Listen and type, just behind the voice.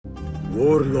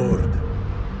Warlord,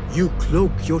 you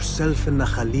cloak yourself in the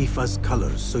Khalifa's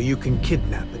colors so you can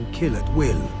kidnap and kill at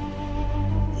will.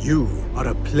 You are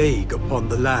a plague upon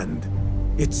the land.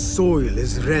 Its soil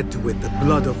is red with the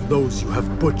blood of those you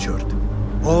have butchered,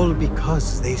 all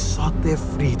because they sought their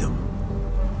freedom,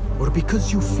 or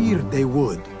because you feared they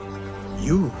would.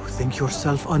 You think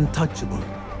yourself untouchable,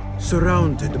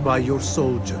 surrounded by your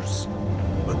soldiers.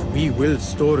 But we will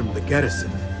storm the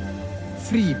garrison,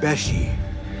 free Beshi,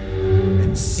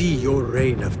 and see your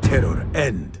reign of terror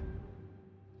end.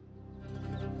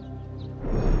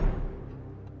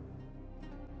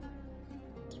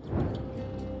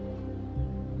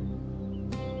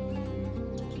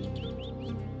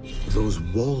 Those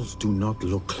walls do not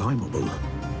look climbable.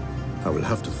 I will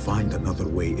have to find another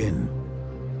way in.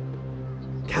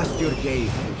 Cast your gaze,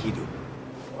 Enkidu.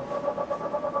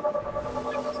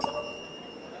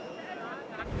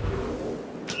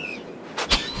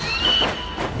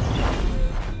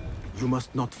 You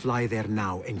must not fly there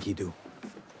now, Enkidu.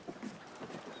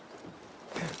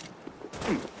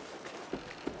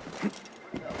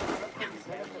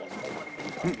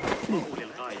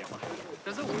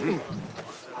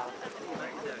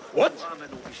 What?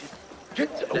 Get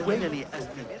away!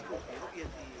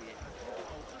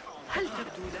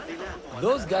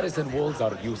 Those garrison walls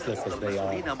are useless as they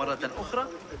are.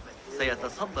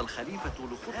 سيتصدى الخليفة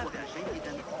لخطوة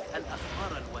جيدة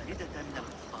الأسفار الواردة من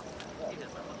الخطاب.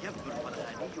 يبدو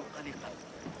الفرغاني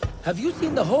قلقا. Have you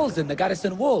seen the holes in the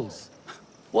garrison walls?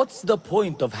 What's the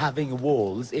point of having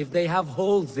walls if they have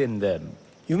holes in them?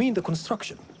 You mean the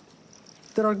construction?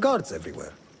 There are guards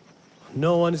everywhere.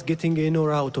 No one is getting in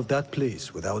or out of that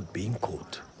place without being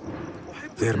caught.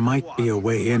 There might be a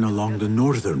way in along the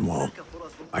northern wall.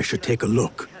 I should take a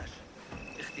look.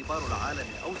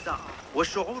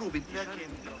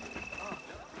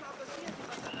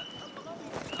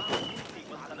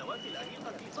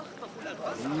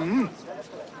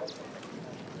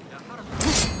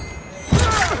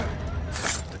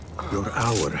 Your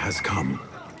hour has come.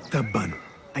 Tabban,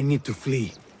 I need to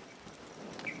flee.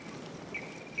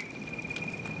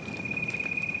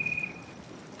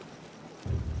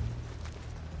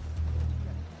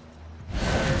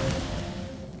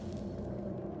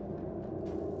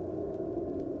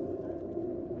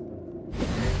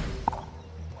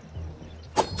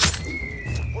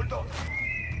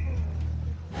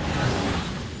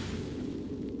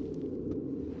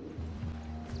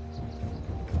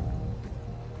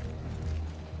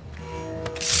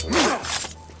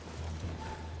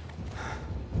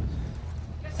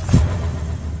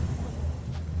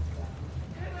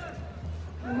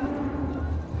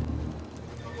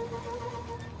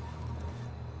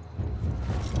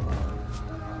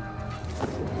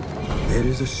 There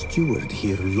is a steward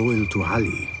here loyal to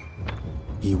Ali.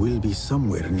 He will be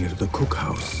somewhere near the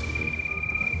cookhouse.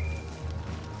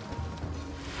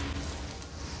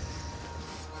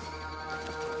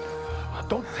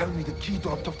 Don't tell me the key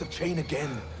dropped off the chain again.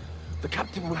 The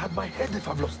captain will have my head if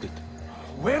I've lost it.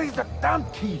 Where is the damn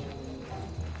key?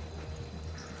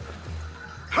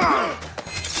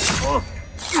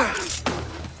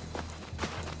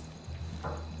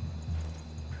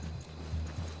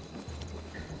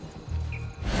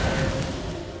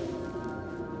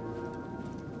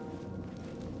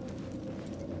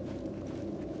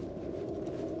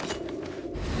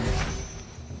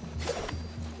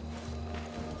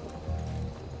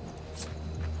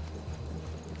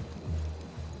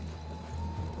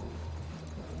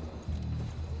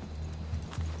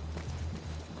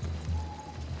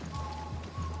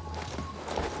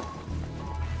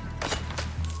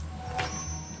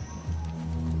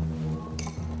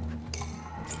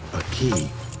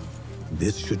 Key.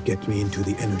 This should get me into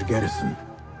the inner garrison.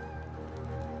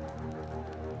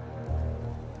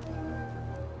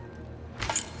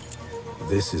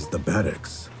 This is the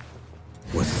barracks.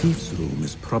 Wasif's room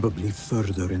is probably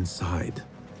further inside.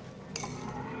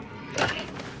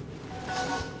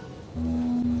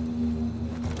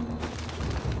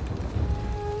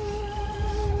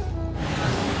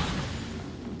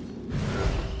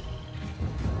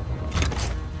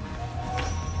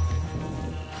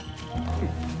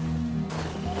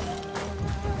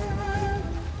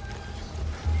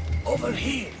 Over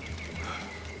here!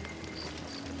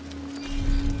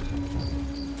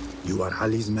 You are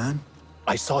Ali's man?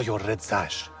 I saw your red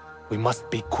sash. We must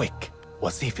be quick.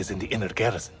 Wasif is in the inner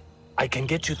garrison. I can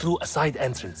get you through a side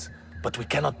entrance, but we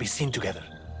cannot be seen together.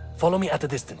 Follow me at a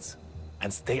distance,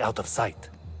 and stay out of sight.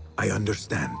 I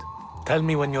understand. Tell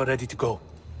me when you're ready to go.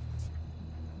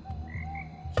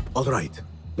 All right,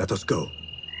 let us go.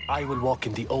 I will walk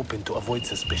in the open to avoid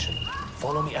suspicion.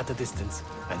 Follow me at a distance,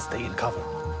 and stay in cover.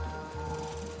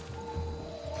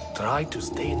 Try to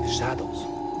stay in the shadows.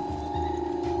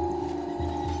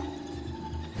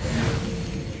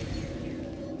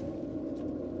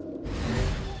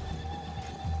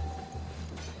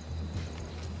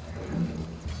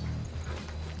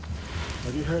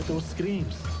 Have you heard those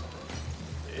screams?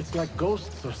 It's like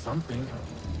ghosts or something.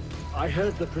 I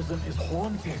heard the prison is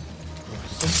haunted.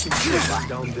 Something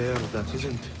down there that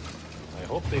isn't. I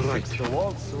hope they fix the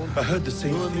walls soon. I heard the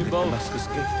same thing at Damascus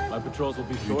Gate. My patrols will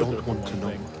be You shorter. don't want to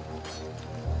know.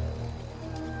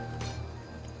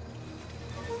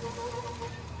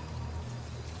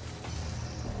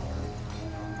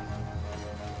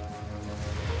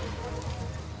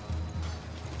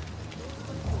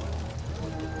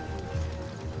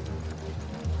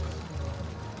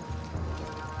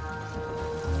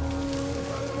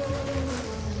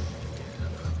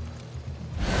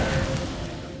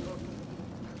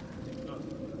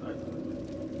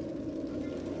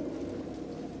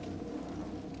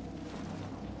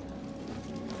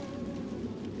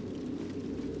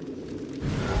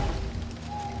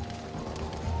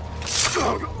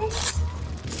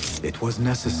 It was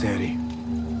necessary.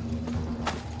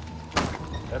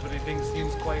 Everything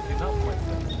seems quiet enough, my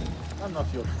friend. I'm not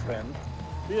your friend.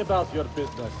 Be about your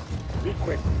business. Be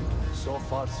quick. So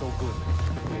far, so good.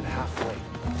 We're halfway.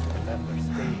 Remember,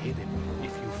 stay hidden.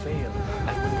 If you fail,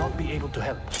 I will not be able to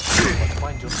help. But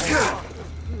find your own.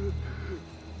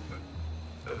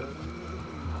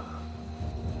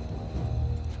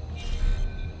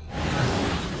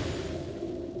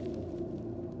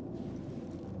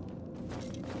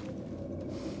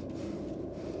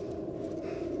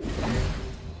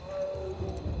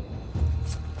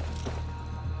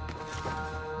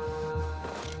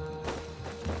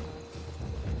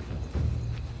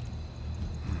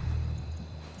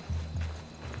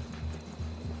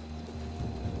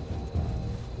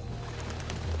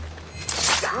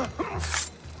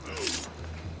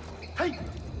 Hey!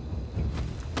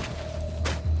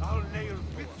 I'll nail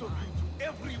bits of you to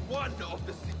every one of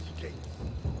the city gates.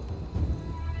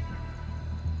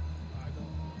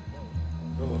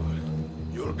 Good.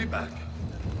 You'll be back.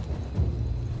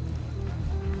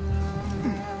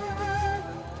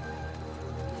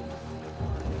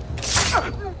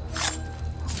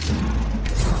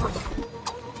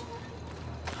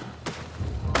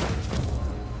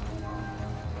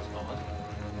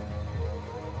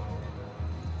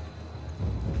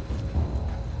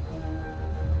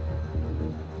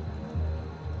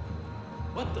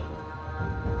 What the?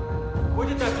 Where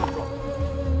did that come from?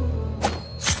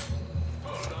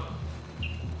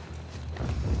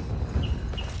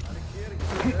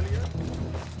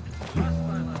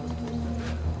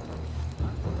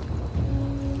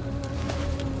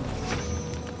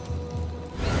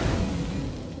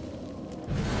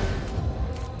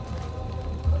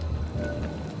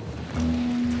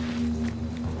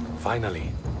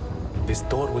 Finally. This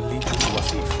door will lead you to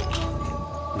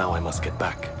Rafiq. Now I must get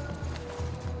back.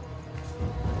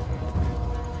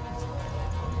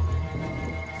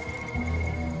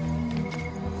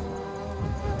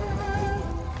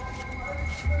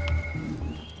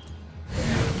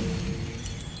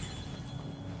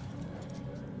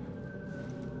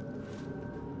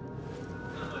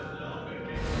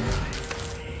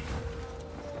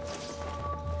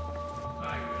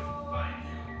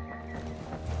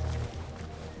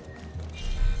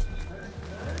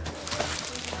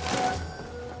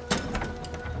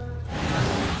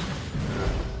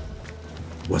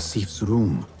 Wasif's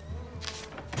room.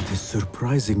 It is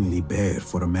surprisingly bare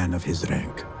for a man of his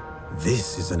rank.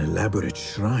 This is an elaborate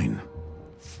shrine.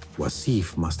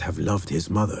 Wasif must have loved his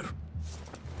mother.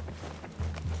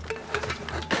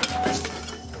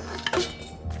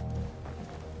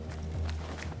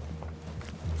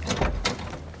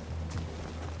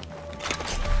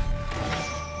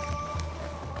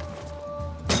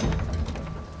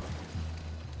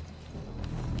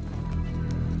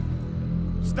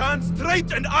 Stand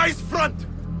straight and eyes front!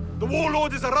 The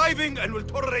Warlord is arriving and will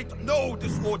tolerate no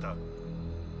disorder.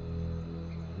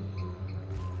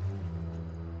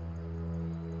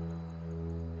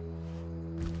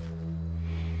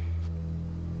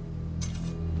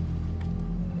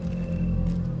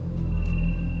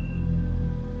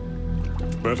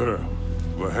 Better.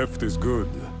 The heft is good.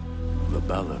 The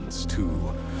balance,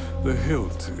 too. The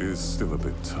hilt is still a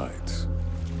bit tight.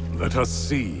 Let us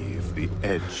see if the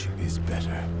edge is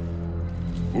better.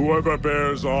 Whoever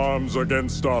bears arms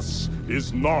against us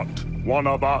is not one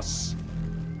of us.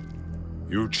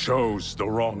 You chose the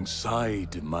wrong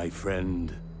side, my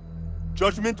friend.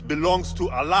 Judgment belongs to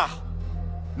Allah,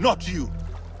 not you.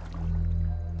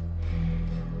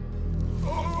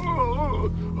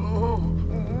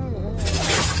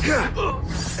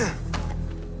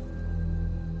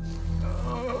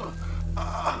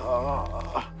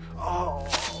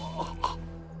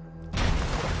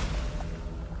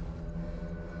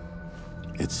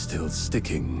 It's still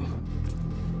sticking.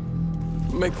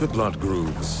 Make the blood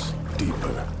grooves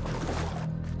deeper.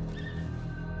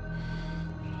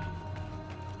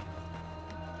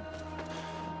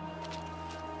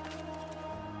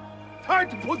 Time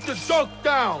to put the dog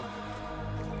down!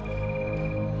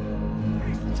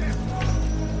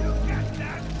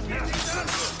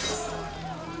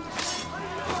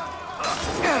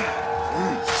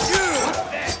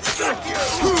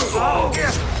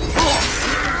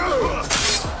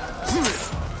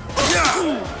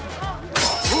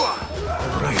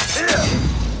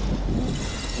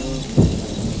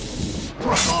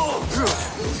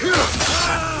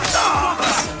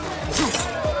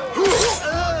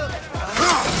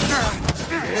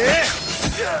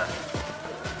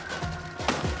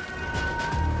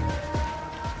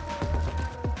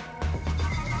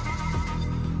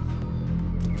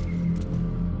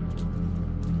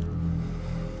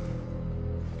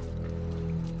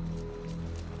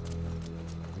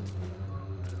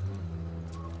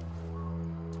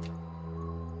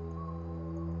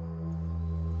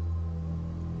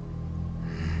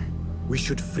 We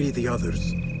should free the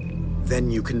others. Then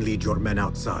you can lead your men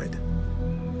outside.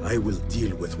 I will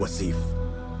deal with Wasif.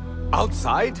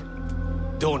 Outside?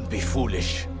 Don't be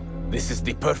foolish. This is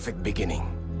the perfect beginning.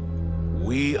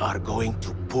 We are going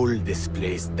to pull this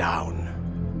place down.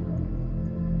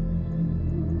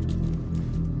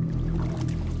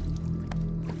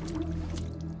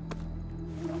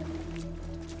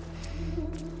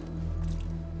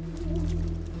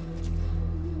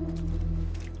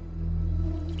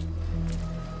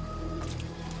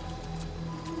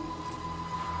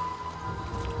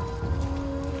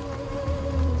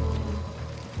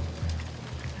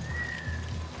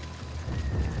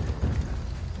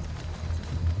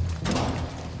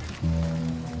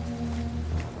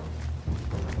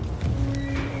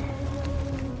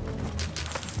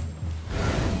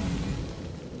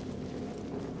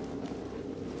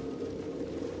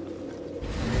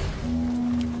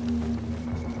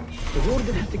 The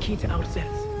warden has the key to our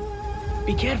cells.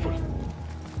 Be careful.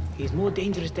 He's more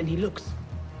dangerous than he looks.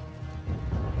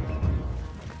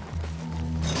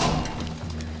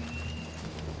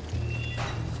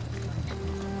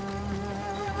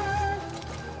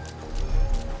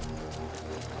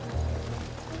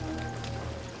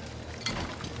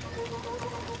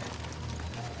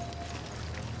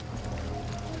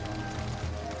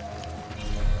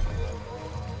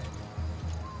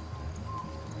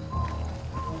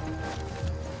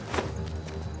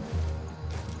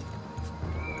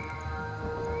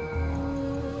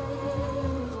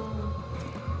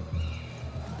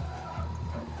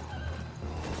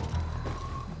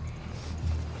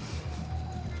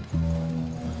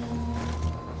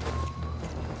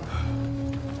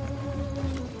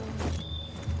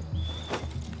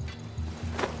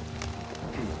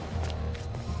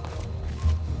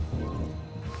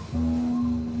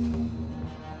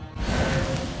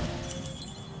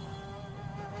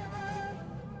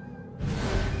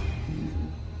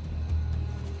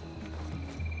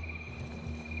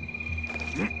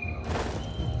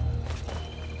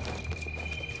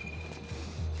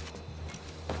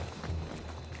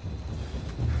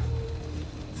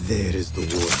 There is the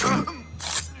warden.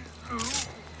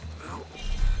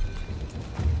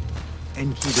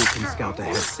 Enkidu can scout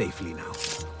ahead safely now.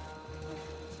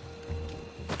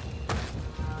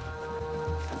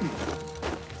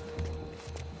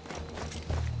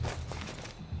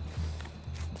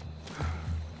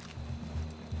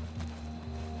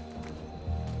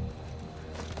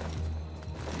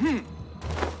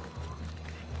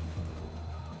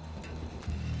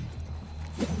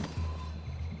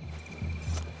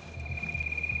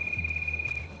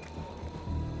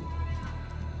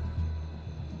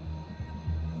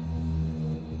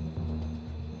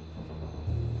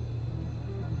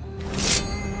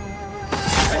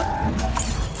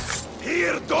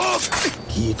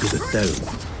 Key to the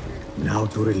cells. Now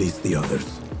to release the others.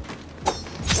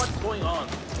 What's going on?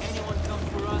 Anyone come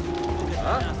for us?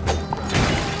 Huh?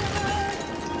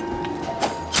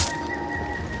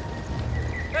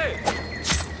 Hey!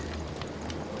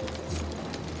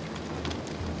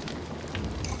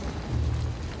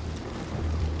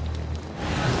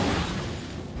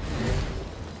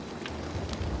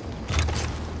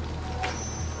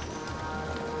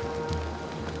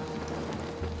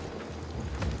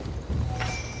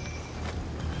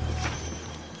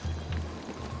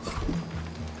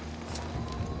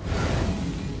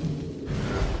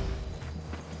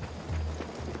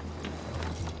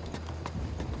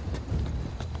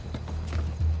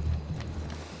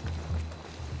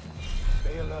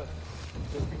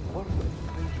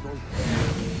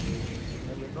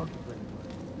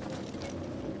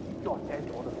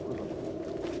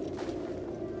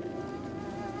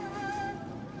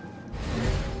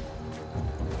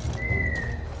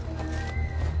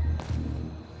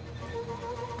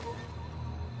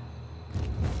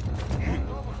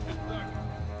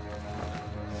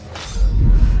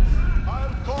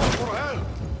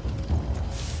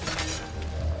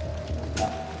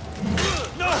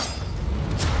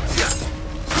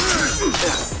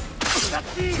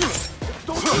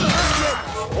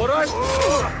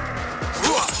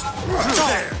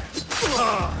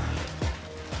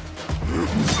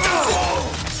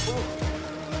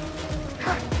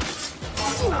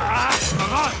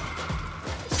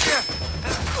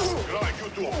 Grind you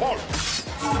to a halt!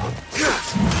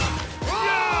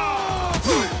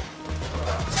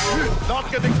 Not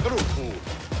getting through, fool!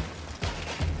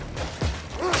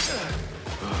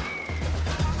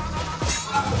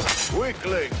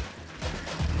 Weakling!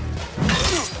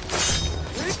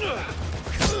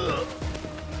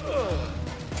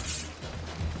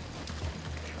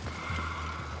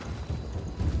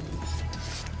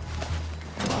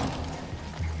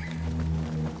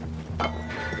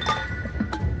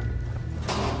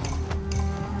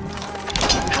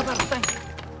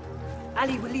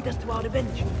 Ali will lead us to our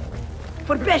revenge.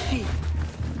 For Beshi!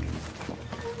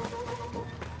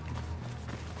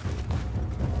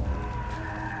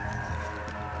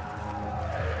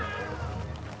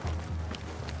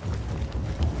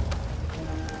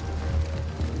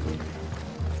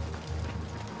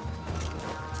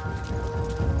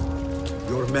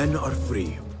 Your men are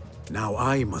free. Now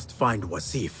I must find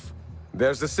Wasif.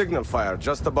 There's a signal fire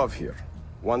just above here.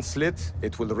 Once slit,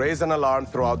 it will raise an alarm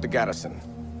throughout the garrison.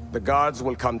 The guards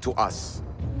will come to us.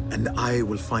 And I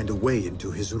will find a way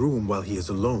into his room while he is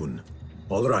alone.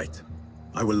 All right.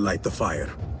 I will light the fire.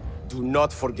 Do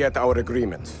not forget our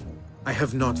agreement. I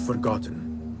have not forgotten.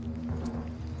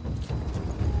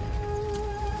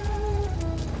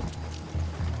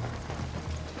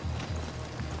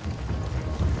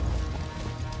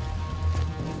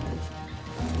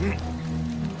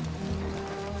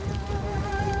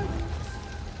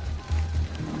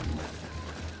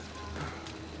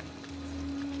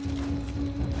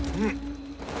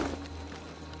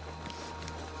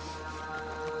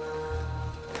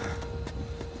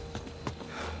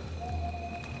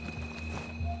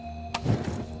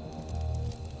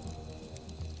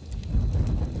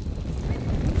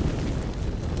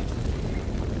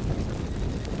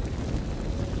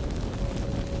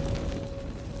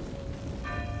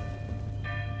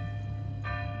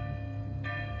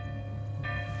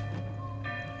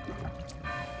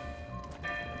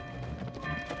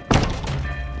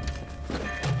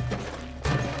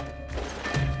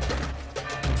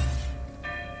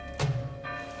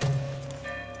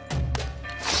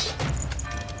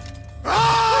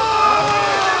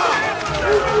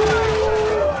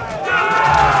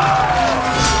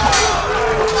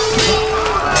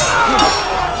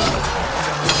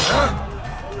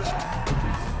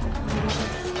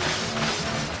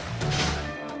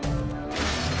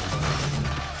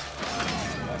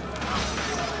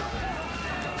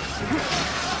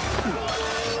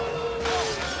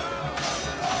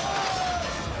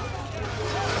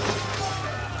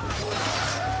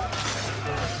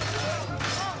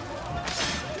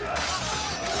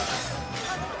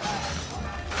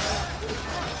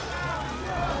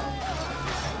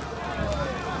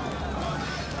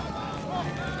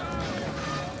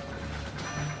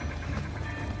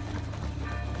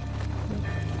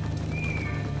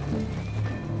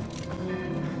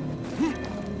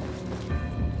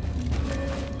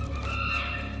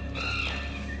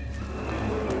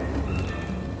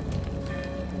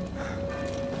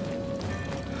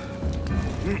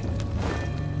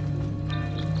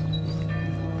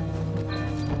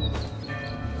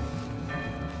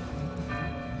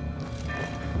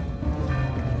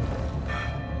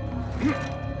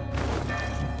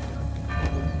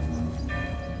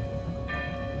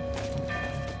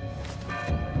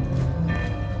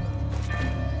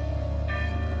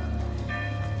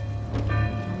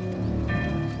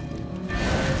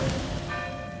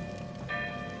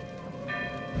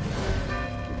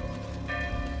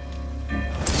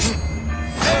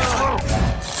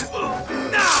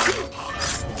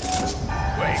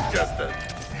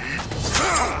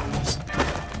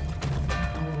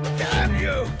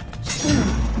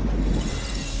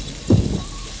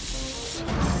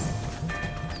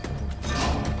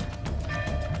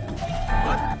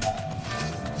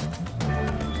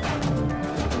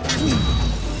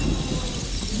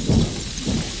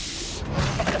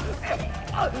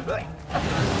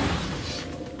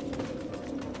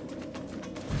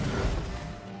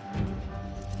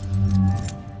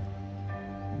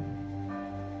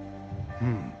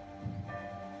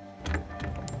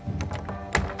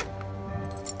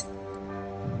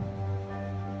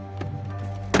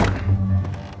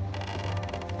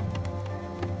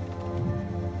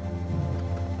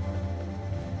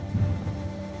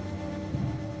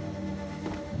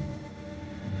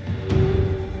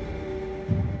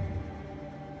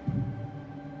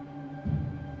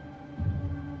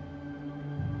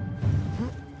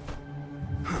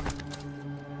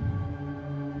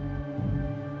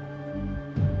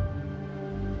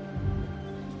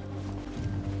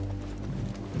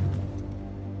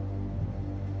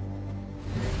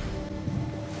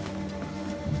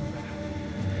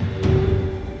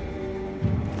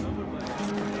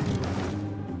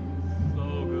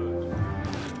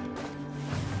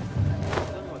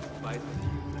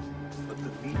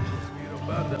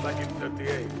 them back in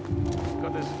 38.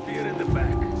 Got a spear in the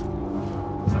back.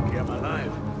 Lucky I'm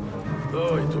alive.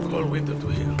 Though it took all winter to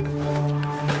heal.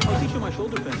 I'll teach you my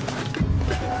shoulder bend. Too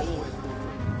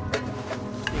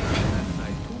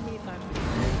many times.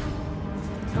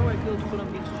 That's how I killed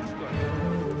Khurram bin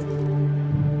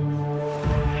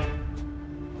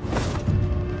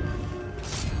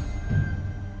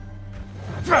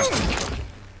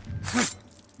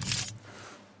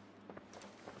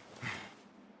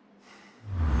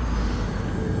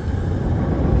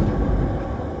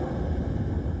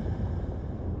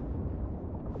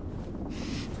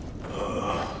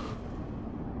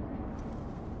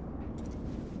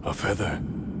A feather.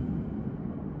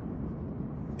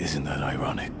 Isn't that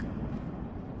ironic?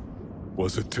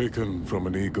 Was it taken from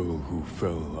an eagle who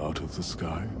fell out of the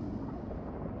sky?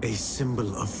 A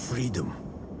symbol of freedom.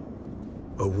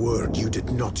 A word you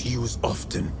did not use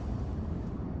often.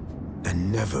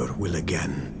 And never will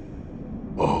again.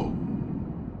 Oh.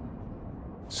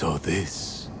 So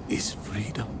this is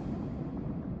freedom.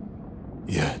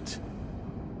 Yet,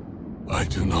 I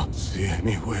do not see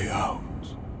any way out.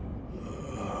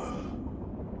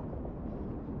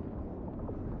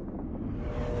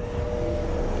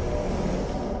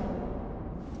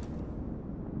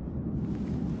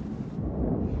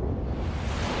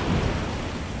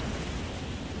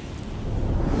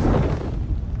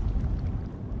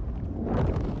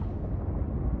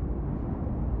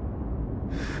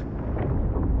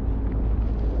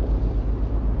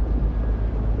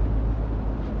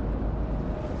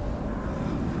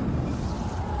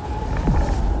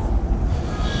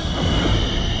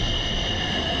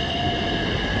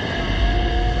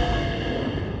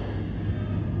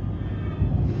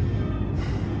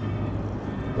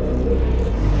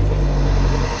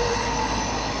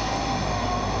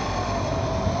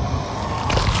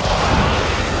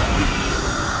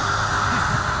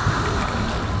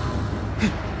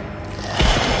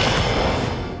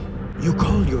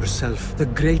 Yourself the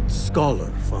great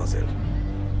scholar, Fazil.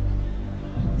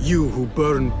 You who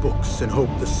burn books and hope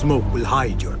the smoke will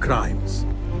hide your crimes.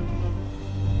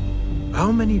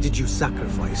 How many did you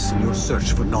sacrifice in your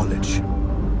search for knowledge?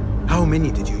 How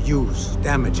many did you use,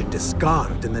 damage, and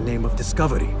discard in the name of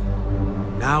discovery?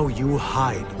 Now you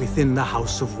hide within the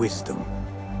House of Wisdom.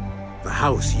 The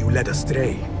house you led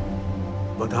astray.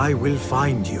 But I will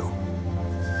find you.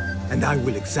 And I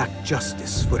will exact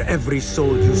justice for every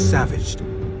soul you savaged.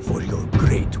 For your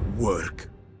great work.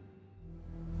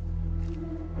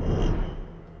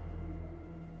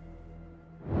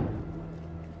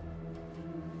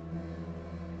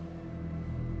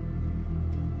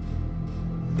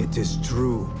 It is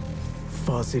true.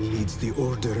 Fazil leads the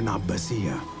Order in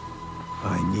Abbasiyah.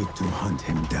 I need to hunt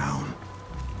him down.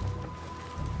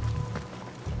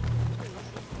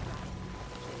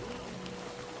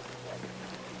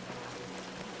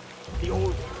 The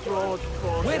old fraud.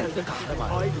 Where is the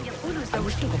Kahraman? I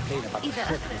wish to complain about the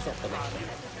shortness of the lecture.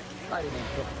 I remain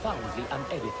profoundly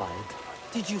unedified.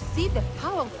 Did you see the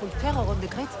powerful terror on the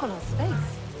Great Scholar's face?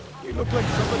 You look like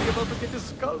somebody about to get his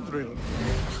skull drilled.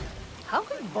 How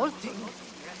revolting.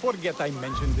 Forget I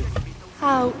mentioned it.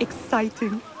 How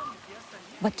exciting.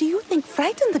 What do you think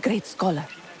frightened the Great Scholar?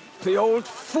 The old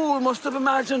fool must have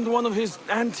imagined one of his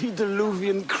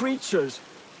antediluvian creatures.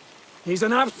 He's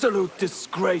an absolute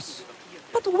disgrace.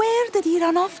 But where did he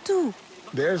run off to?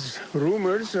 There's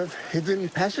rumors of hidden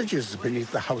passages beneath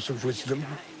the House of Wisdom.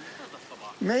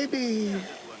 Maybe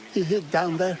he hid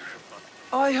down there.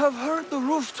 I have heard the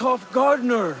rooftop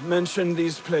gardener mention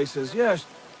these places, yes.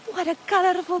 What a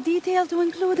colorful detail to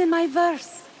include in my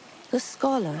verse. The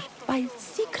scholar by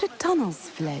secret tunnels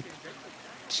fled,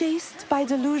 chased by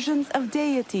delusions of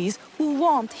deities who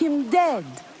want him dead.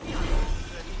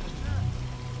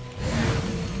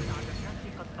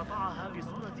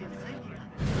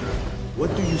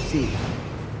 What do you see?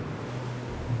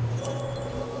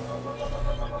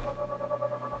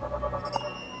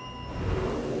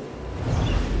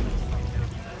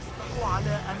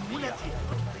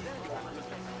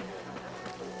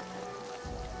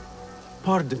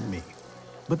 Pardon me,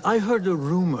 but I heard a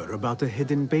rumor about a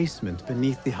hidden basement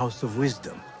beneath the House of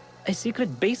Wisdom. A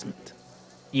secret basement?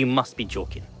 You must be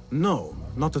joking. No,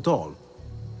 not at all.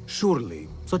 Surely,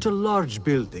 such a large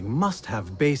building must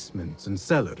have basements and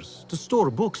cellars to store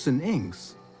books and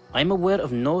inks. I'm aware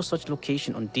of no such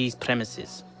location on these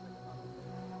premises.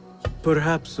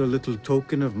 Perhaps a little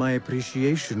token of my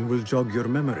appreciation will jog your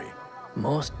memory.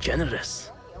 Most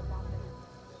generous.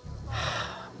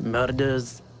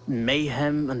 Murders,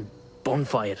 mayhem, and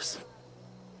bonfires.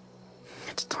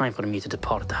 It's time for me to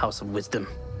depart the House of Wisdom.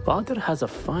 Father has a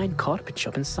fine carpet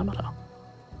shop in Samara.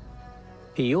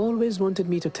 He always wanted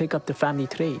me to take up the family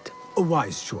trade. A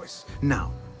wise choice.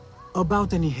 Now,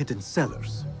 about any hidden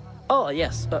cellars? Oh,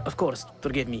 yes, of course,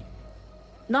 forgive me.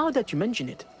 Now that you mention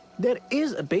it, there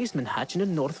is a basement hatch in the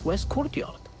northwest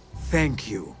courtyard.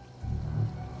 Thank you.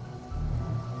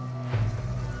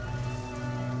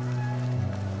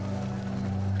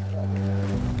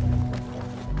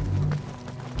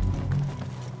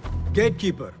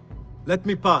 Gatekeeper, let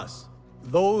me pass.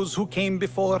 Those who came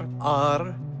before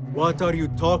are... What are you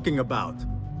talking about?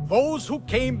 Those who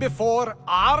came before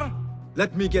are...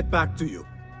 Let me get back to you.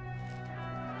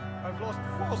 I've lost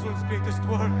Fazil's greatest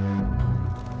work.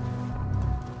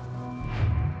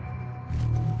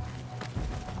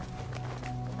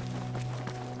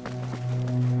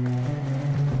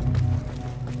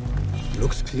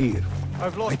 Looks clear.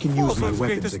 I've lost I can use my Fazil's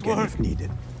weapons greatest again work. if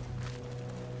needed.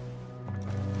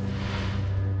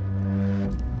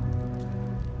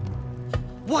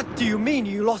 What do you mean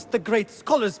you lost the great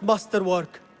scholar's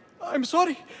masterwork? I'm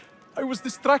sorry. I was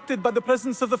distracted by the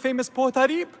presence of the famous poet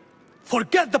Arib.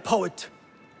 Forget the poet!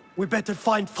 We better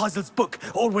find Fazil's book,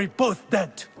 or we're both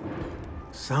dead.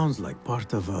 Sounds like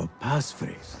part of a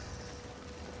passphrase.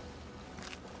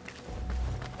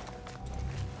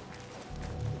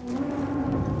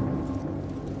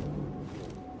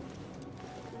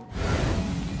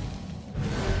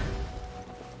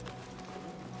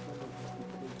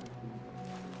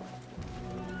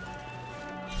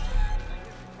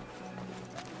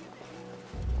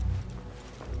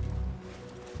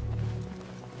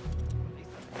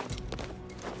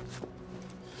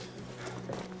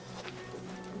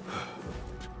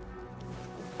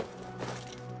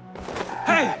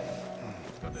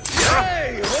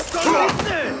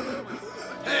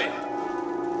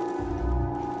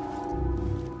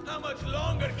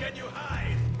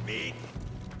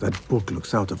 That book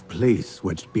looks out of place,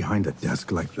 wedged behind a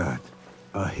desk like that.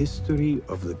 A history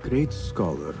of the great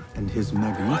scholar and his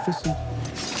magnificent...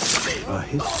 A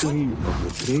history of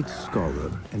the great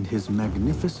scholar and his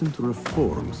magnificent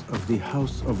reforms of the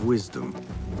House of Wisdom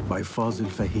by Fazil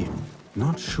Fahim.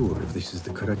 Not sure if this is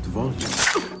the correct volume.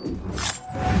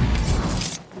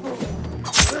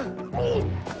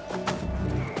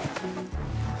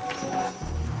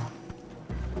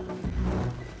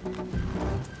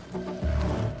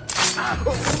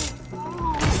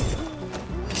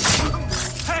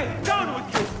 Hey, down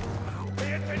with you!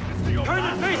 Pay attention to your Turn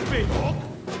and face me!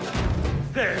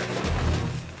 There!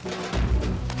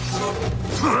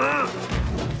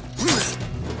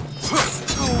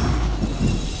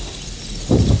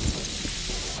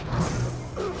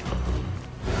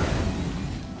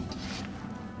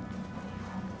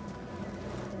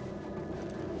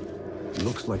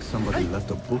 Looks like somebody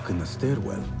left a book in the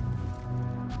stairwell.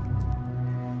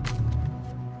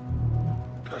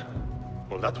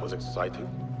 Well, that was exciting.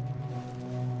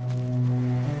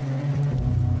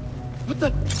 What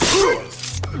the...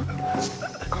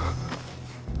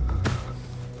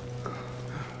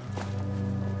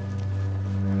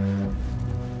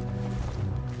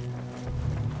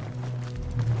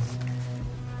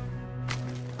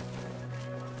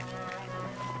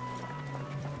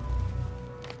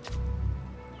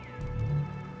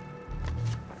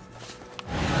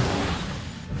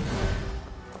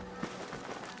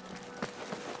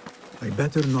 I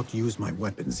better not use my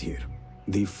weapons here.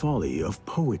 The Folly of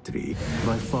Poetry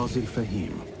by Fazil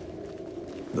Fahim.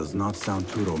 Does not sound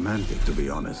too romantic, to be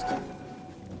honest.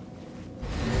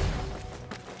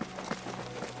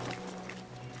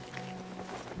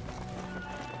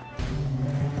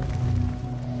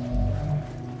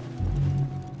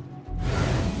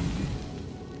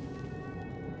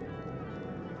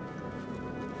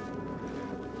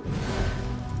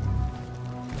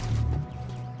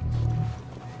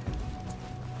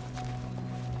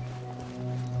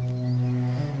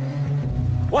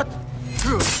 What?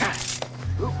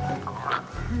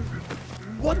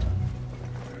 What?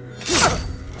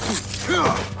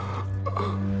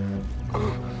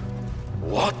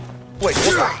 What? Wait,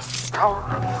 what?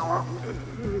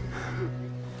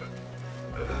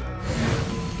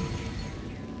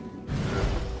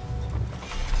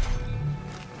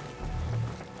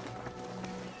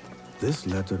 This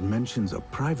letter mentions a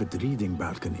private reading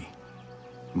balcony.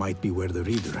 Might be where the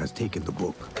reader has taken the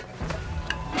book.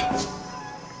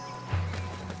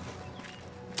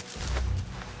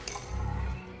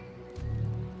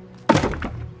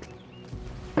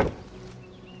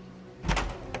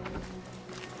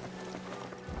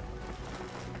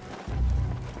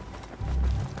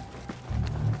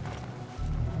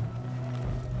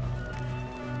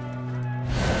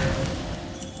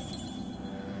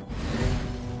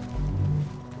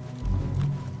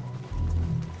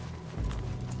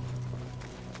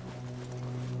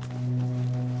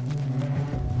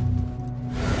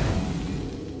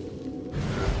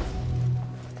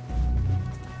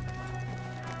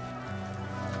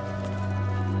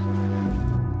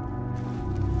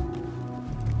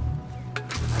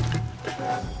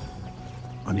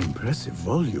 An impressive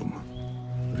volume.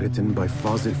 Written by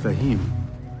Fazil Fahim.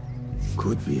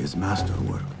 Could be his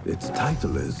masterwork. Its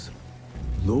title is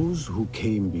Those Who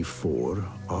Came Before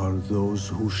Are Those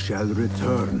Who Shall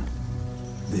Return.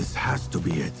 This has to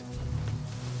be it.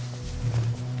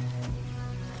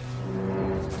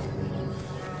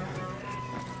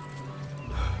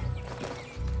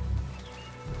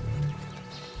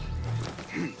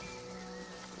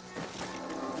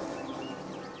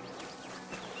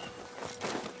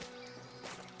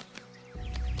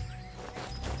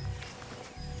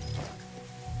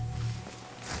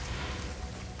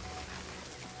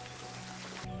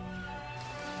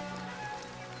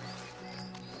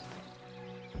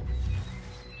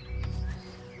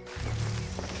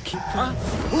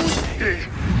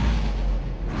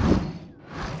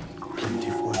 Plenty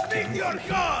of work to do. Your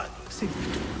gun!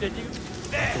 Did you?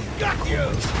 Got you!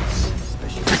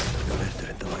 Especially the murder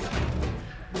and the violence.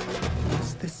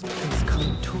 What's this place come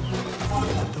to?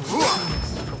 Those sounds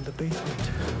from the basement.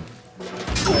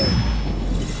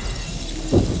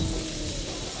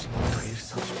 Where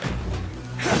such pain?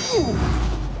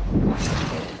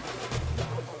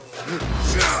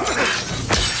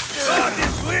 God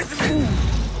is with me!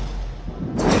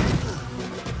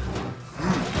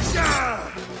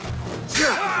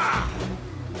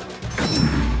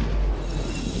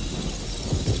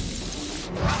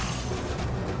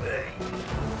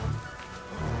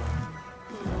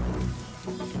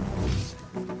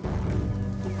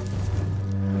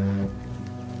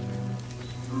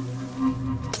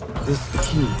 This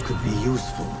key could be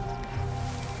useful.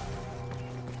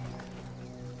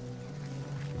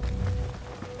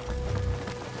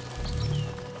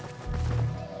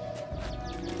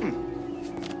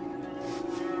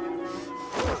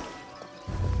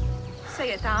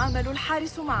 سيتعامل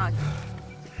الحارس معك.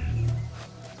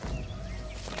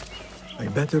 I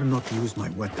better not use my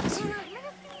weapons here.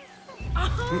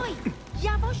 Ahoy!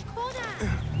 Yavaş kola!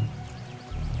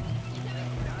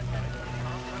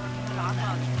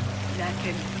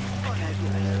 لكن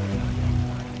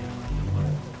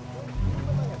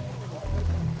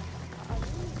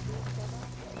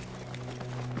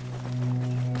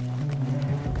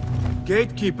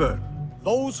Gatekeeper,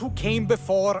 those who came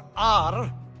before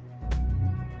are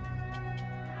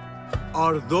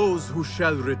those who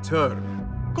shall return.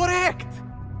 correct.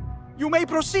 You may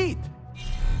proceed.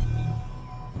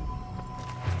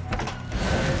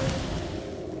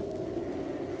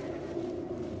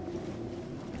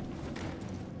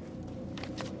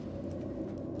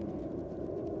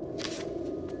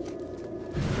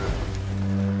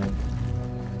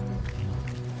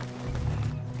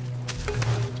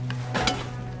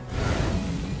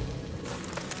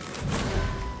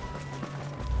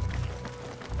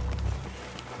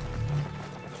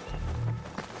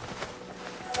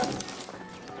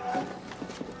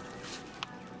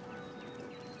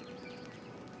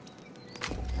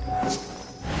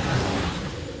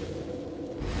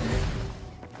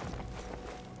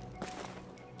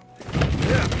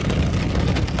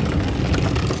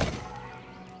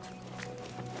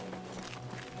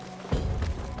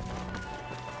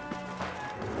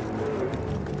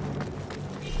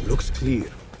 Looks clear.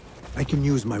 I can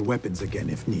use my weapons again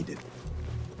if needed.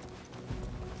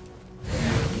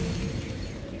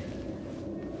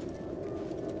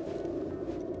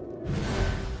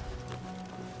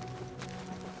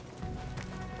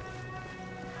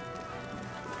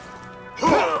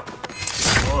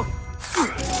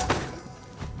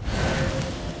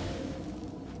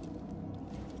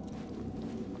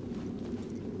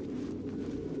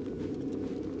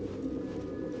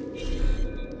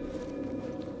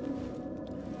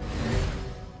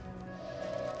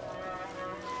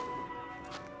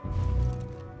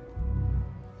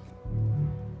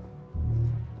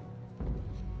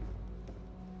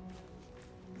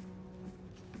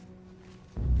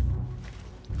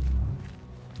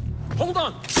 Hold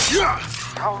on!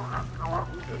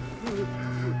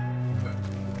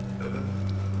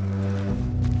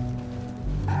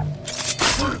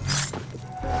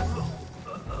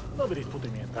 Nobody's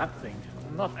putting me in that thing.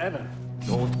 Not ever.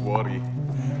 Don't worry.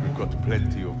 We've got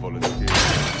plenty of volunteers.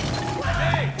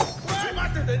 Hey!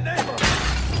 What in the name of...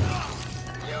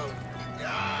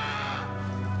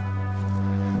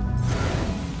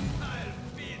 I'll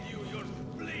feed you your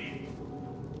spleen!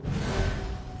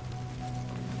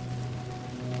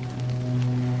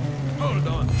 Hold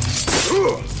on!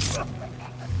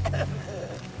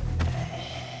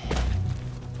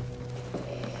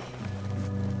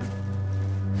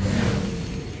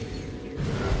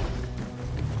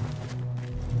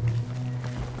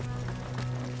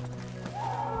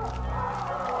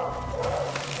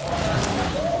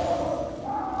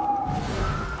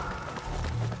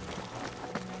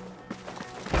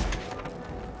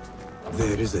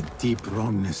 is a deep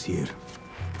wrongness here.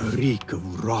 A reek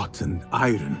of rot and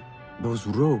iron. Those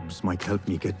robes might help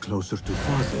me get closer to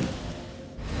Fazil.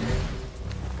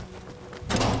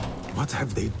 What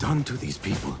have they done to these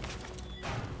people?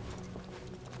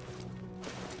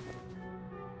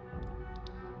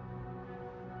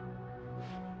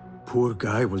 Poor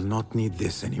guy will not need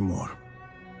this anymore.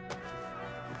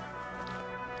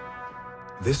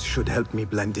 This should help me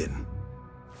blend in.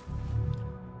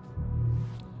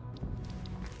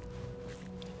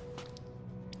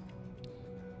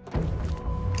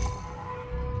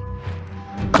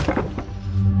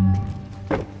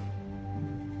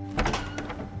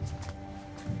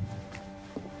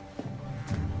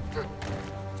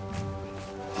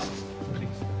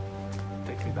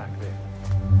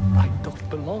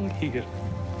 Here.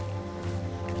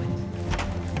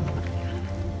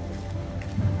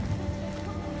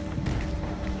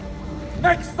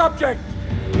 Next subject!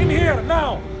 In here,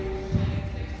 now!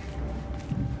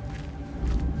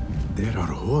 There are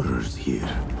horrors here,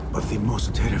 but the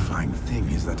most terrifying thing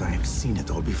is that I have seen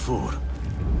it all before.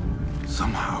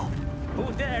 Somehow.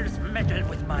 Who dares meddle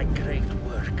with my great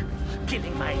work?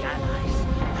 Killing my allies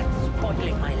and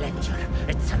spoiling my lecture.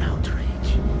 It's an outrage.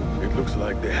 It looks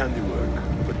like the handiwork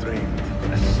of a trained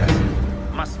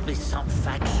assassin. Must be some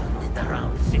faction in the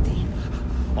Round City.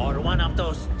 Or one of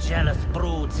those jealous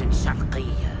broods in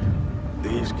Sharqiyya.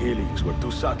 These killings were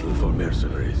too subtle for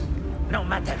mercenaries. No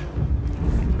matter.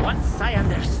 Once I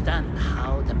understand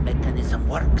how the mechanism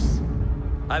works,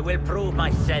 I will prove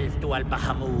myself to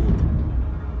Al-Bahamud.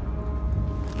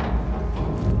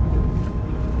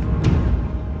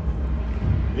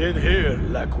 In here,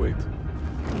 Lackwit.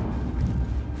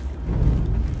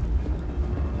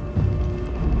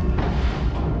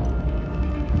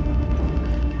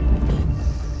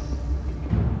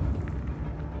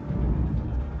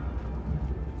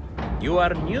 You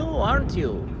are new, aren't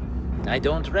you? I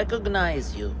don't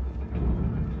recognize you.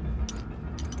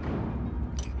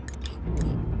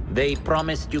 They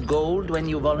promised you gold when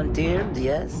you volunteered,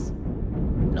 yes?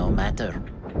 No matter.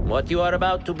 What you are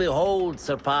about to behold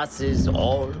surpasses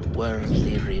all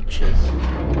worldly riches.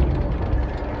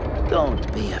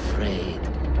 Don't be afraid.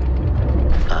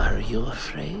 Are you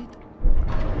afraid?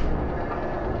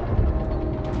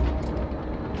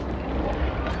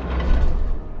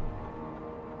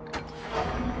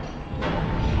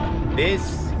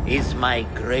 This is my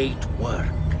great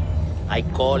work. I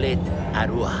call it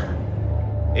Arwah.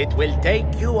 It will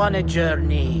take you on a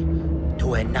journey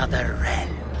to another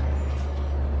realm.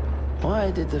 Why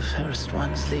did the first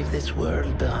ones leave this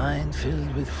world behind,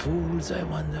 filled with fools, I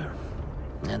wonder,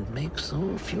 and make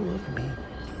so few of me?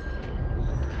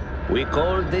 We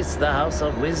call this the House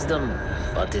of Wisdom,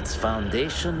 but its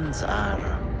foundations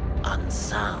are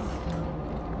unsound.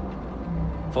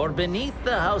 For beneath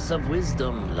the House of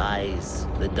Wisdom lies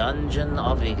the Dungeon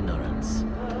of Ignorance,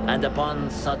 and upon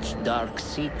such dark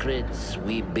secrets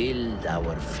we build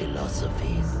our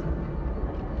philosophies.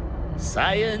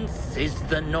 Science is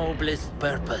the noblest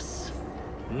purpose.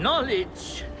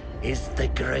 Knowledge is the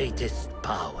greatest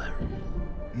power.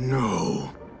 No.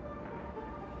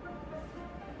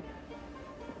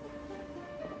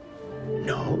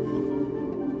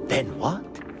 No? Then what?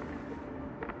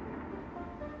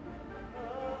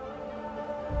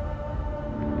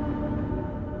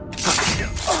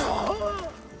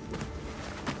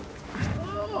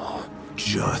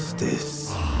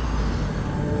 Justice.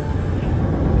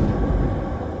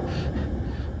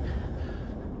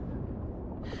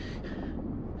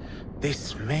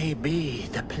 This may be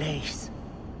the place.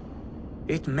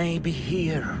 It may be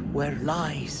here where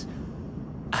lies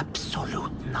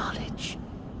absolute knowledge.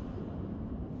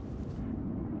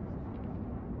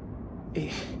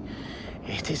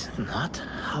 It is not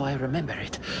how I remember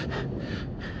it.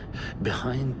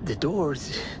 Behind the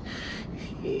doors,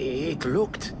 it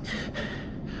looked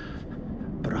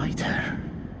brighter.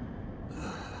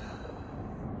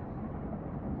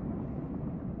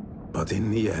 But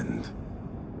in the end,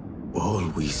 all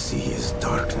we see is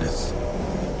darkness.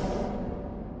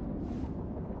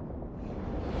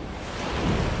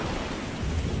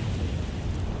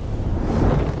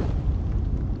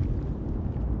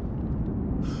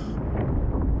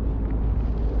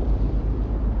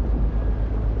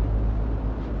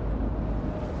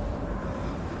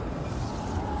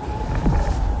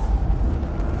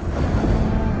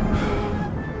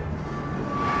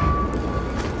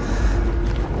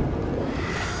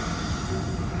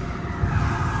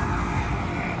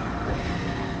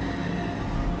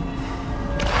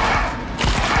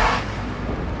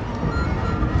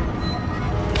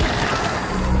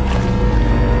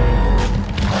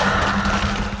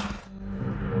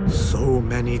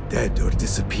 dead or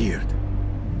disappeared.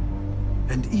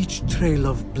 And each trail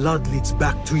of blood leads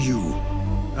back to you,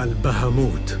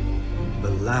 Al-Bahamut,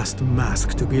 the last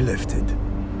mask to be lifted.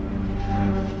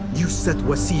 You set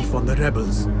Wasif on the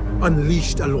rebels,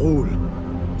 unleashed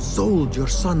Al-Ghul, sold your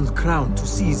son's crown to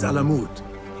seize Alamut.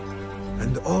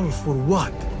 And all for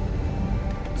what?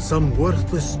 Some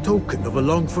worthless token of a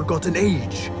long-forgotten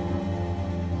age.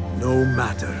 No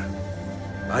matter.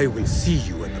 I will see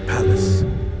you at the palace,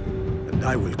 and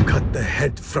I will cut the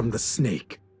head from the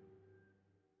snake.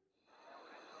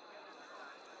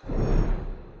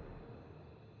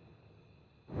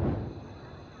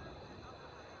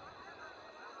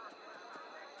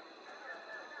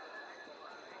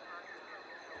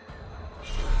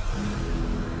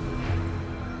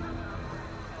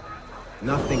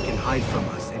 Nothing can hide from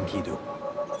us, Enkidu.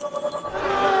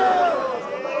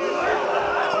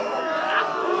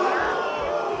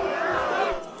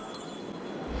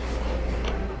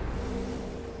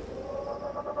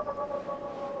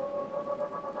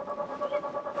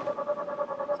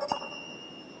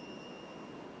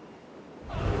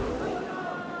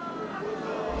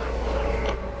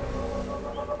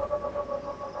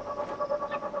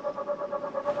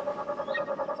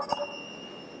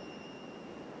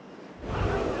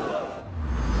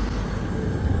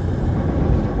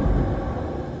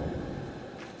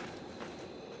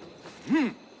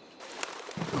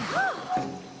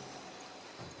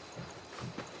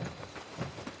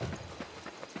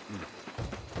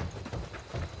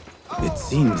 It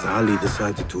seems Ali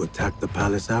decided to attack the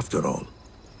palace after all.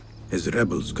 His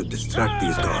rebels could distract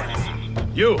these guards.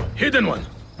 You, hidden one!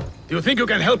 Do you think you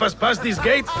can help us pass these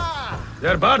gates?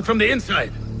 They're barred from the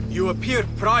inside. You appear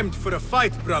primed for a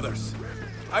fight, brothers.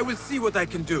 I will see what I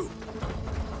can do.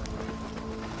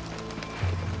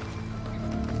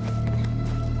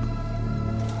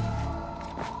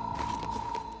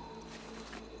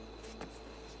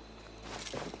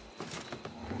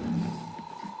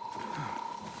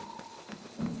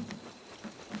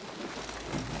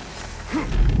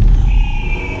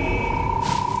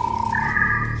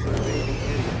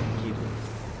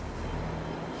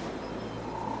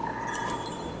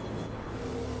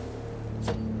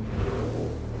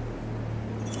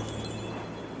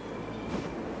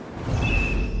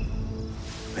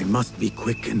 Must be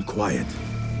quick and quiet.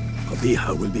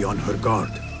 Qabiha will be on her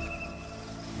guard.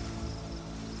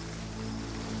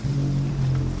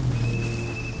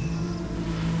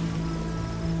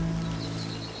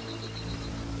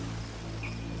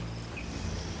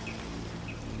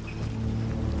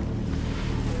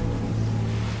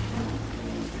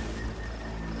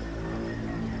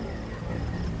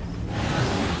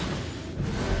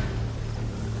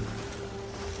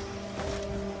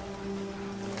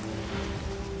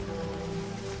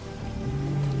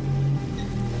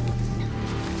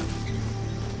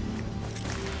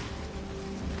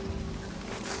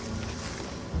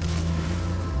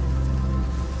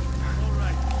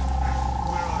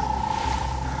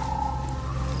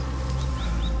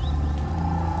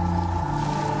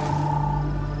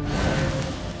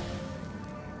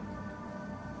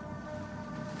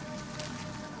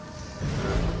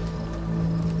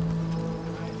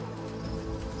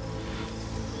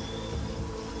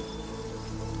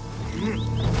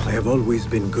 I have always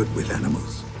been good with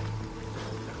animals.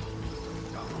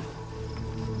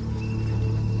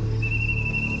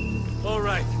 All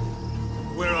right.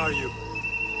 Where are you?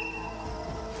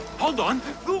 Hold on.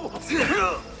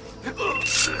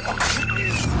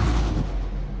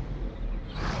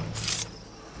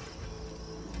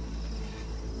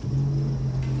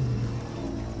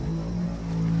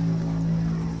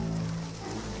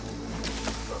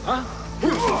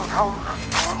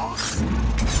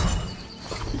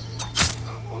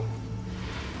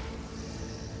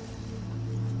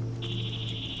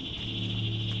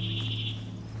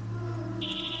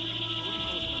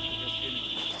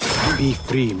 Be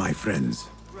free, my friends,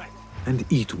 and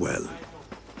eat well.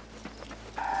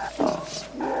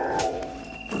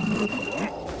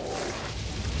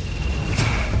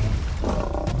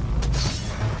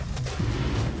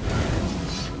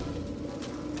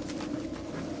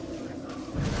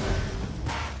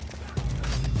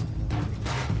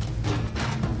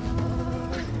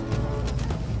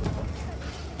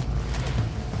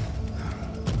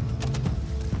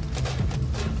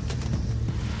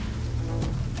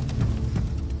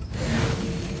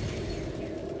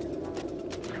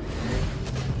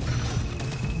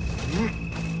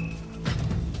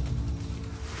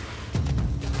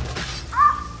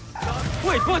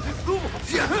 Wait, what?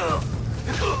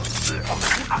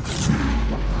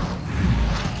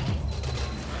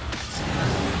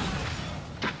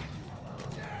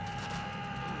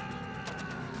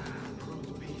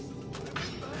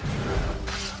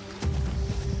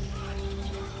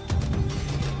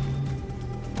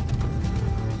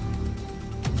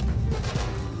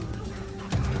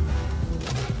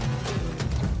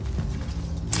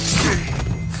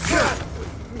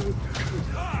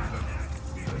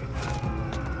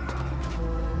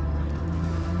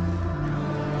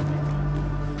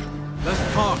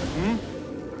 talk, hmm?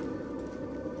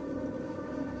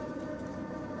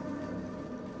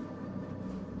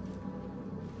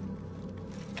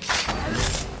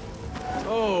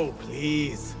 Oh,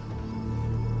 please.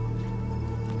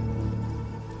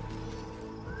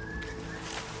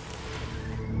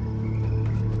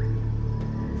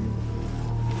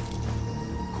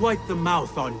 Quite the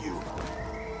mouth on you.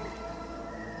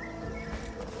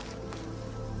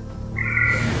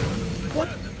 What?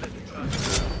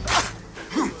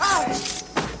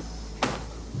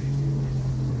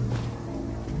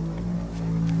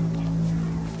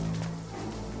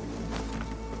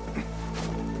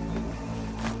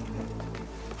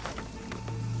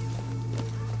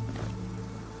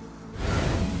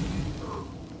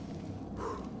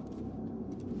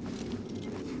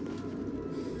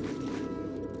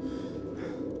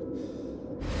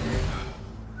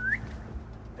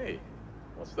 Hey,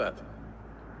 what's that?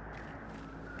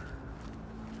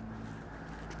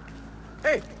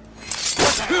 Hey!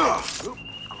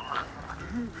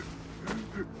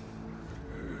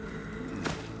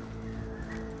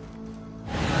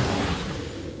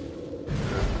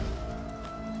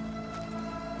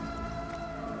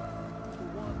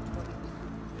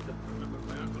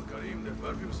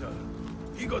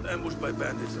 He got ambushed by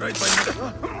bandits right by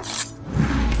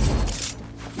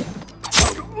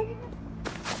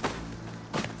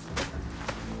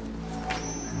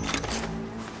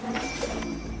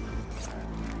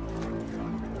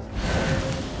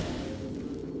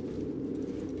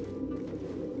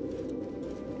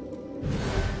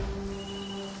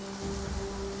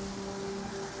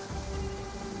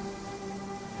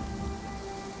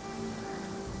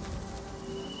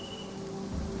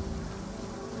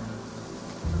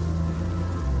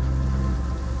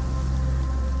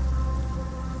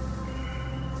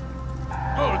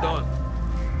Hold on.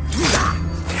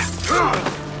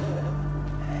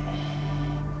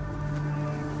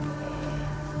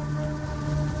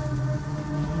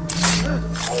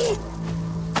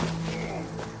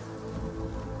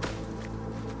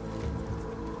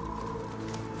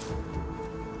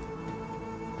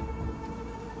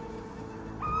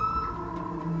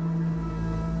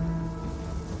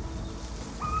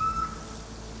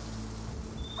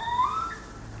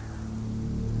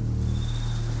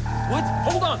 What?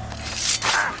 Hold on!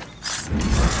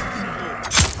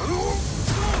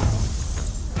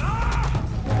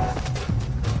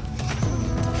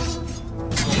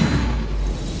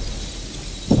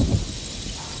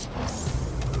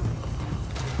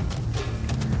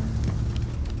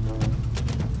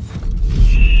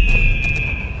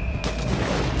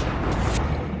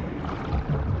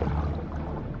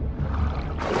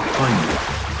 Finally.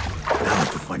 Now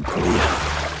to find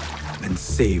Qabiha and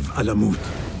save Alamut.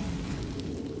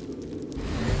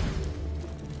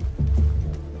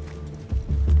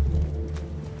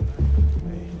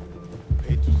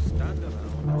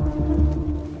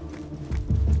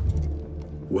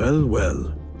 Well,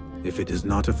 well, if it is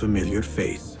not a familiar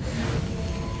face.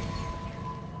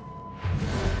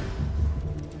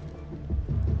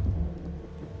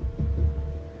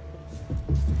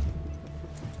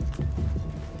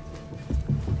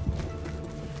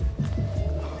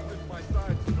 My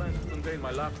sides plan to contain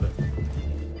my laughter.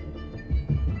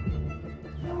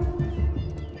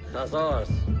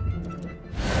 Khazars.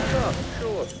 Yeah,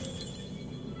 sure.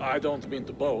 I don't mean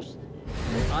to boast,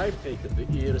 but I've taken the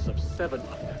ears of 7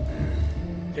 of them.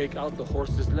 Take out the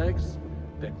horse's legs,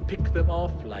 then pick them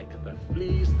off like the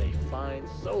fleas they find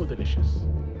so delicious.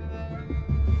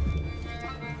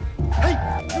 Hey!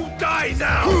 You die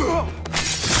now!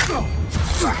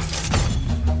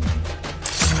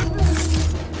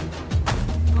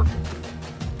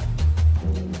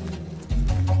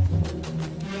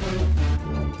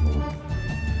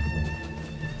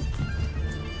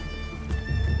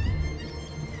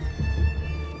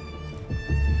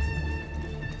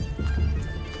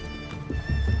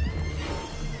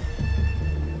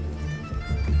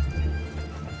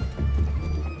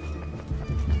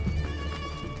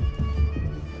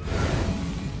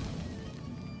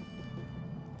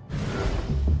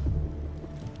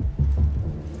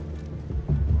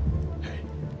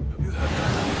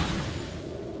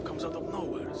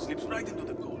 Slips right into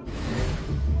the Ghul.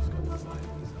 He's got a fire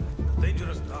inside.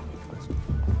 Dangerous topic.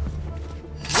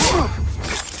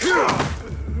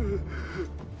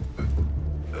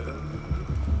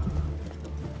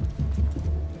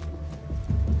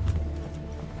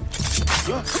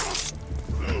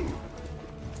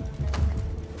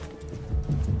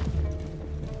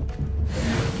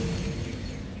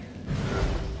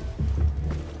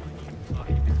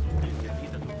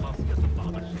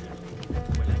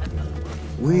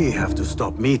 We have to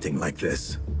stop meeting like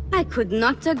this. I could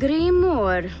not agree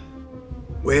more.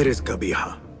 Where is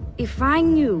Qabiha? If I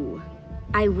knew,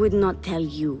 I would not tell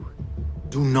you.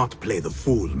 Do not play the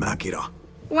fool, Makira.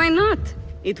 Why not?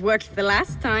 It worked the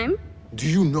last time. Do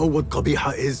you know what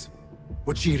Qabiha is?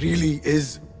 What she really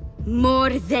is? More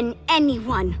than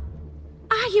anyone.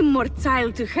 I am more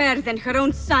child to her than her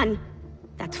own son.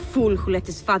 That fool who let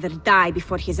his father die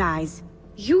before his eyes.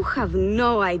 You have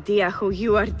no idea who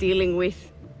you are dealing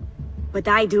with. But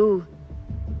I do.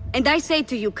 And I say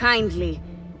to you kindly,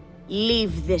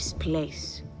 leave this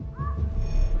place.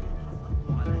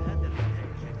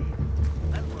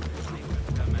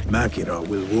 Makira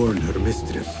will warn her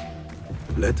mistress.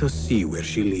 Let us see where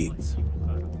she leads.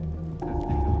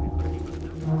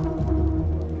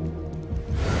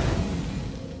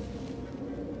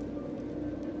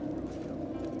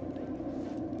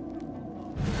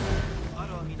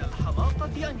 أرى من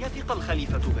الحماقة أن يثق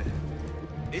الخليفة به.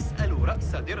 اسألوا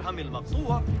رأس درهم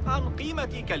المقطوع عن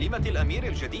قيمة كلمة الأمير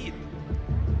الجديد.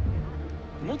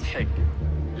 مضحك،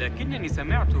 لكنني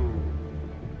سمعت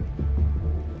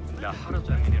لا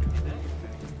حرج من ارتداء.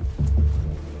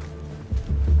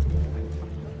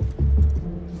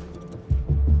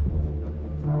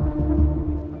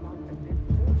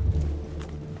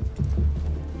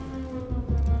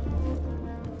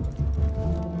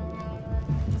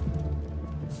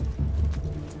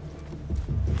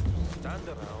 Stand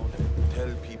around and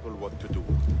tell people what to do.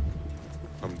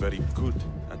 I'm very good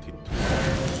at it too.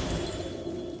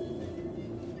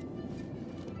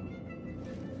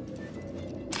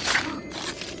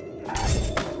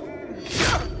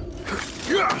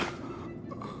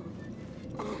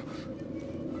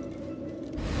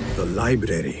 The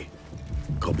library.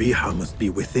 Qabiha must be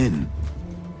within.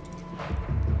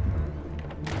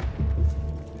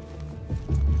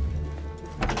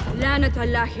 Lanat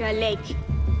Allah alayk.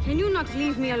 Can you not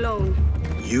leave me alone?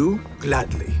 You,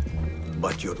 gladly.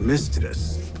 But your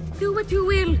mistress... Do what you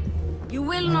will. You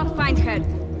will not find her.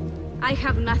 I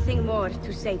have nothing more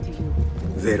to say to you.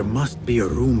 There must be a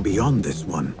room beyond this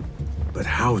one. But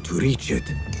how to reach it?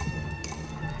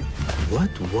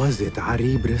 What was it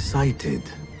Arib recited?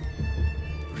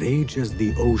 Rage as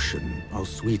the ocean,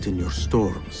 I'll sweeten your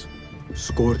storms.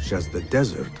 Scorch as the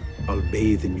desert, I'll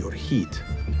bathe in your heat.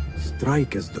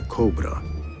 Strike as the cobra,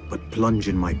 but plunge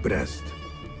in my breast.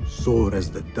 Soar as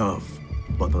the dove,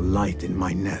 but alight in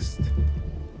my nest.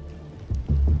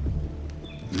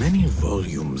 Many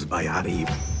volumes by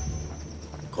Arib.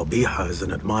 Qabiha is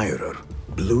an admirer.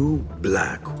 Blue,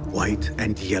 black, white,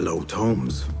 and yellow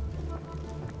tomes.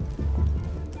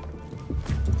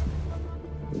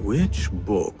 Which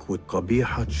book would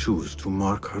Qabiha choose to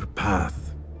mark her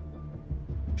path?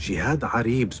 She had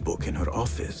Arib's book in her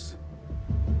office.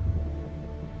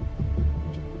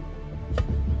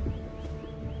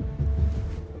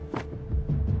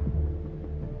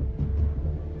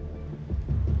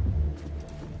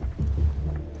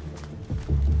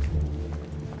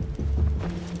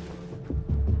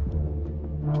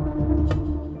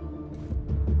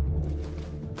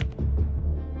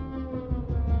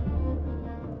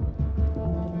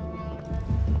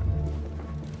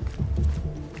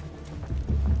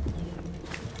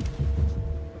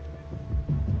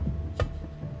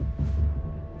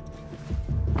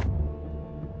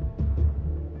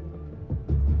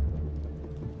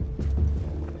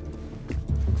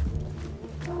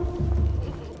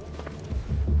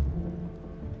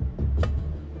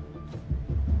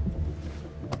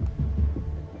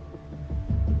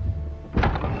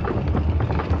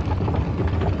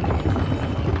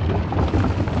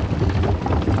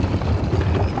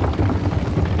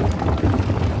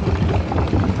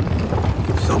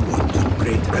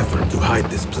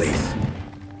 This place.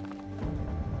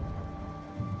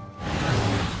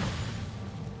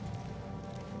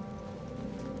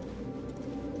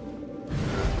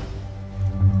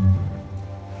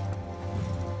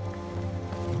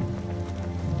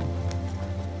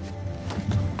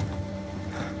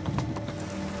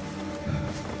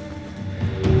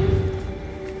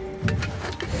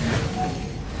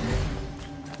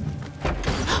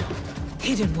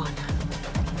 Hidden one.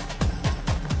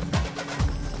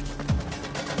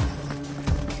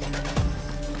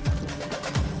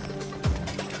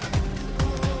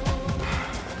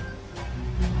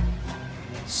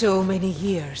 So many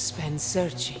years spent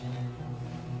searching,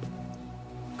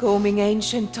 combing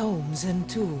ancient tomes and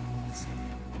tombs,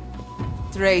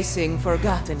 tracing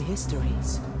forgotten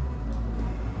histories,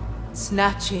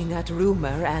 snatching at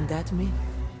rumor and at myth.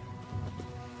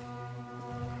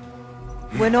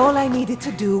 When all I needed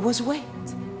to do was wait.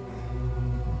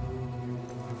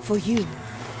 For you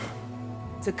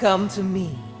to come to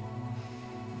me.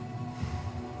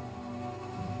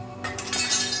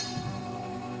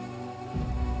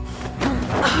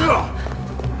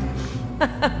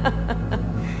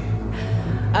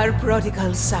 Our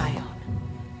prodigal scion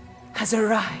has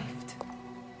arrived.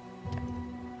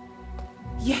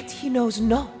 Yet he knows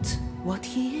not what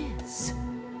he is.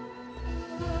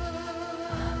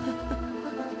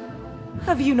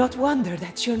 Have you not wondered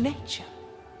at your nature?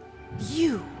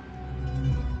 You,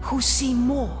 who see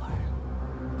more,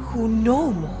 who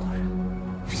know more.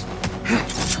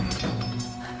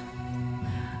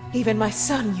 Even my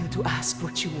son knew to ask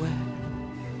what you were.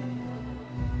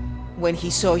 When he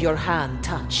saw your hand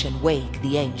touch and wake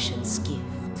the Ancient's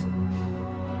gift.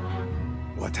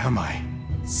 What am I?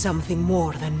 Something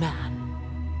more than man.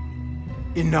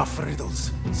 Enough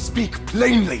riddles. Speak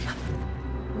plainly!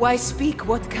 Why speak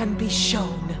what can be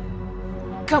shown?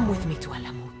 Come with me to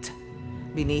Alamut.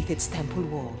 Beneath its temple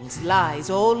walls lies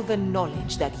all the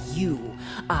knowledge that you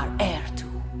are heir to.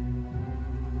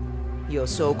 Your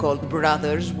so-called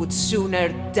brothers would sooner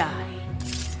die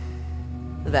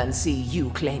than see you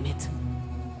claim it.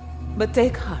 But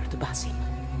take heart, Basim.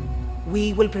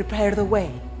 We will prepare the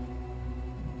way.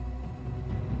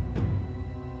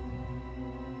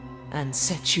 And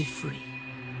set you free.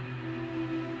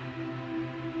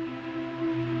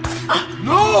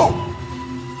 No!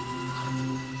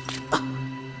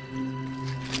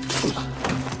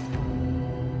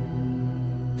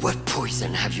 What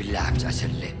poison have you lapped at her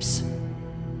lips?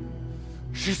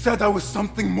 She said I was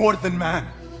something more than man.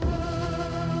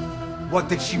 What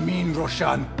did she mean,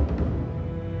 Roshan?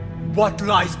 What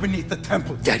lies beneath the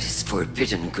temple? That is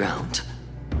forbidden ground.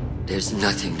 There's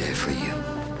nothing there for you.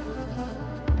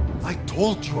 I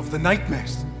told you of the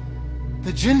nightmares.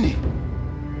 The jinni.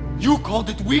 You called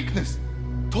it weakness.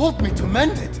 Told me to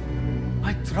mend it.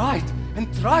 I tried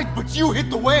and tried, but you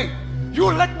hid the way.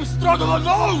 You let me struggle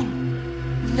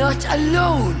alone! Not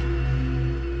alone!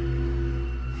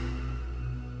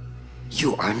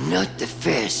 You are not the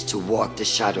first to walk the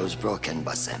shadows broken,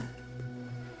 Basim.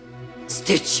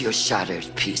 Stitch your shattered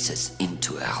pieces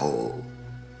into a whole.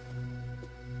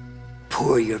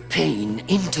 Pour your pain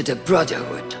into the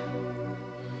Brotherhood.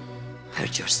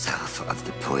 Hurt yourself of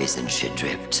the poison she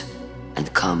dripped,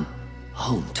 and come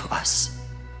home to us.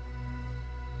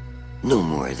 No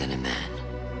more than a man,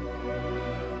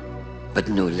 but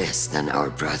no less than our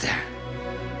brother.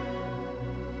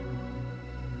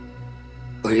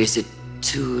 Or is it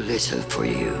too little for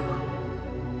you?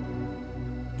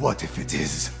 What if it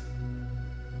is?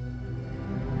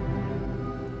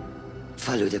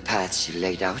 Follow the path she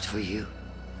laid out for you.